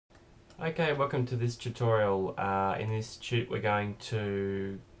Okay, welcome to this tutorial. In this we're going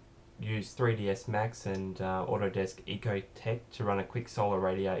to use 3ds Max and Autodesk Ecotect to run a quick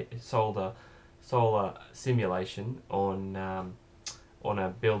solar simulation on a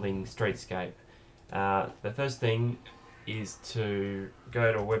building streetscape. The first thing is to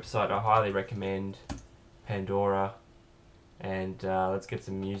go to a website I highly recommend, Pandora, and let's get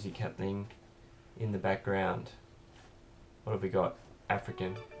some music happening in the background. What have we got?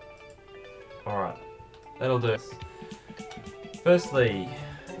 African. Alright, that'll do. Firstly,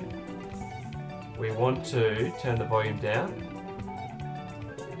 we want to turn the volume down.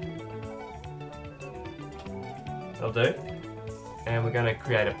 That'll do. And we're going to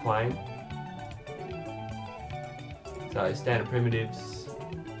create a plane. So standard primitives,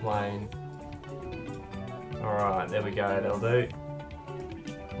 plane. Alright, there we go, that'll do.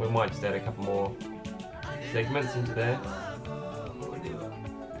 We might just add a couple more segments into there.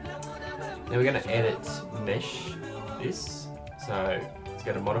 Now we're going to edit mesh this, so let's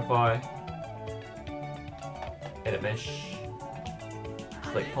go to modify, edit mesh,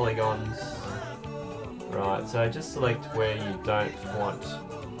 select polygons. Right, so just select where you don't want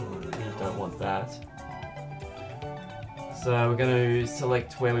that. So we're going to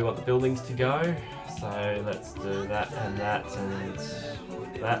select where we want the buildings to go. So let's do that and that and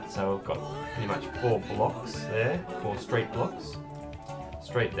that. So we've got pretty much 4 blocks there, 4 street blocks.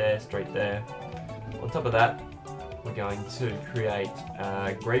 Straight there. On top of that, we're going to create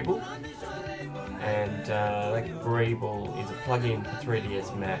a Greeble, and that Greeble is a plugin for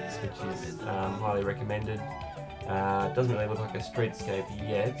 3ds Max, which is highly recommended. It doesn't really look like a streetscape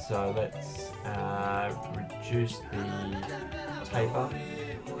yet, so let's reduce the taper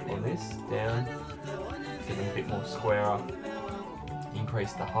on this down, get it a bit more squarer,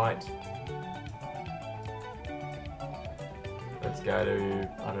 increase the height. Let's go to,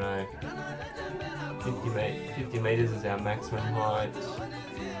 I don't know, 50 meters is our maximum height,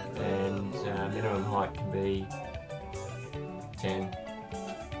 and minimum height can be 10.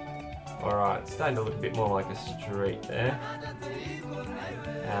 Alright, starting to look a bit more like a street there.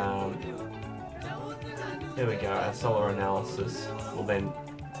 There we go, our solar analysis will then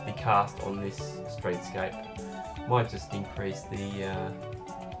be cast on this streetscape. Might just increase the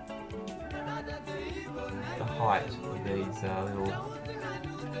height of these little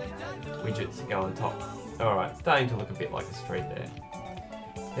widgets that go on top. Alright, starting to look a bit like a street there.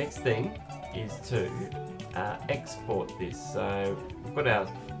 Next thing is to export this. So we've got our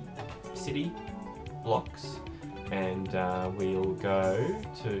city blocks, and we'll go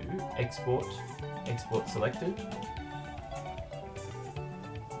to export selected.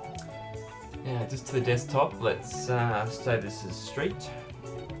 Now just to the desktop, let's say this is street.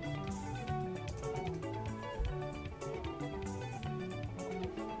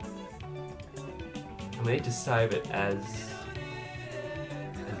 We need to save it as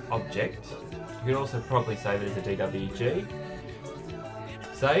an object. You can also probably save it as a DWG.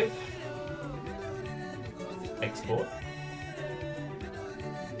 Save. Export.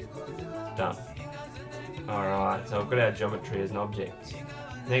 Done. Alright, so I've got our geometry as an object.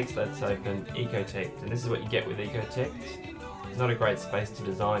 Next, let's open Ecotect, and this is what you get with Ecotect. It's not a great space to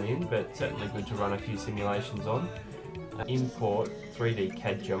design in, but certainly good to run a few simulations on. Import 3D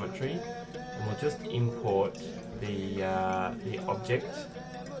CAD geometry. And we'll just import the object.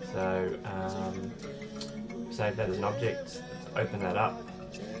 So save that as an object. Let's open that up.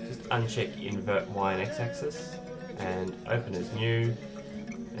 Just uncheck invert Y and X axis and open as new.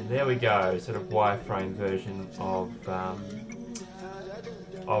 And there we go, sort of wireframe version of our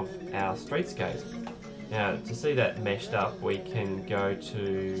streetscape. Now to see that meshed up, we can go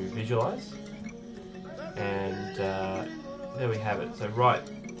to visualize, and there we have it. So right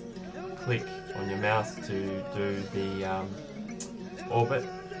click on your mouse to do the orbit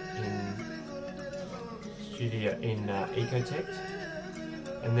in Ecotect,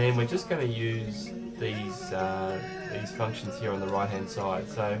 and then we're just going to use these functions here on the right hand side.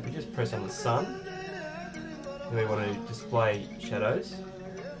 So if we just press on the sun, then we want to display shadows.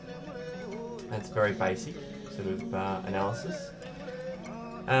 That's very basic sort of analysis.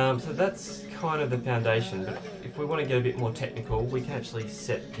 So that's kind of the foundation, but if we want to get a bit more technical, we can actually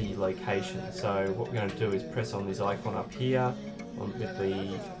set the location. So what we're going to do is press on this icon up here with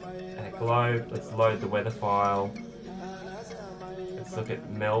the globe. Let's load the weather file. Let's look at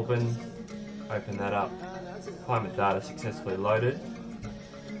Melbourne, open that up. Climate data successfully loaded.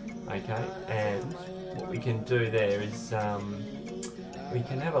 Okay, and what we can do there is we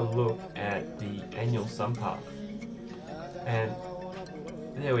can have a look at the annual sun path, and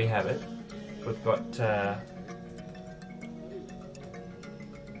there we have it. We've got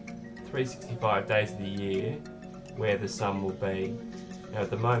 365 days of the year where the sun will be. Now at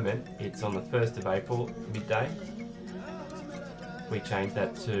the moment it's on the 1st of April midday. We change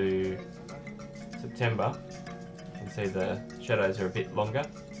that to September. You can see the shadows are a bit longer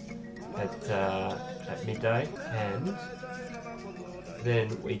at midday, and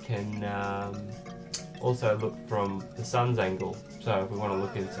then we can also look from the sun's angle. So if we want to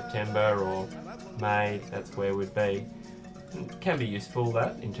look in September or May, that's where we'd be. It can be useful,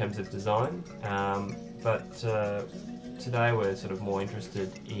 that, in terms of design, but today we're sort of more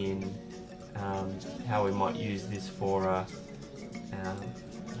interested in how we might use this for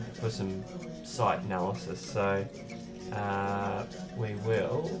some site analysis. So we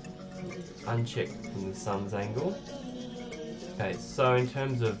will uncheck from the sun's angle. Okay, so in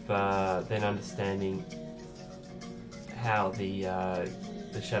terms of then understanding how the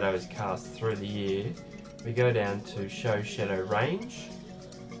shadow is cast through the year, we go down to show shadow range,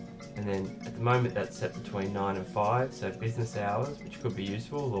 and then at the moment that's set between 9 and 5, so business hours, which could be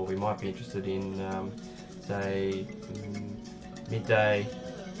useful, or we might be interested in say midday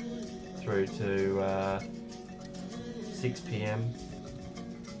through to 6 PM,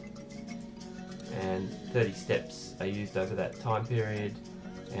 and 30 steps are used over that time period,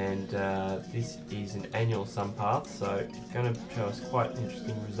 and this is an annual sun path, so it's going to show us quite an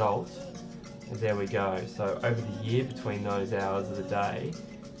interesting result. And there we go. So over the year, between those hours of the day,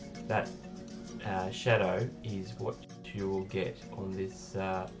 that shadow is what you will get on this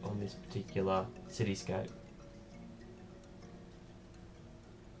particular cityscape.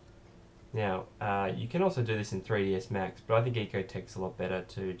 Now, you can also do this in 3ds Max, but I think Ecotect's a lot better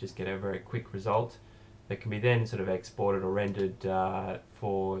to just get a very quick result that can be then sort of exported or rendered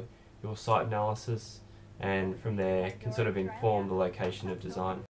for your site analysis, and from there can sort of inform the location of design.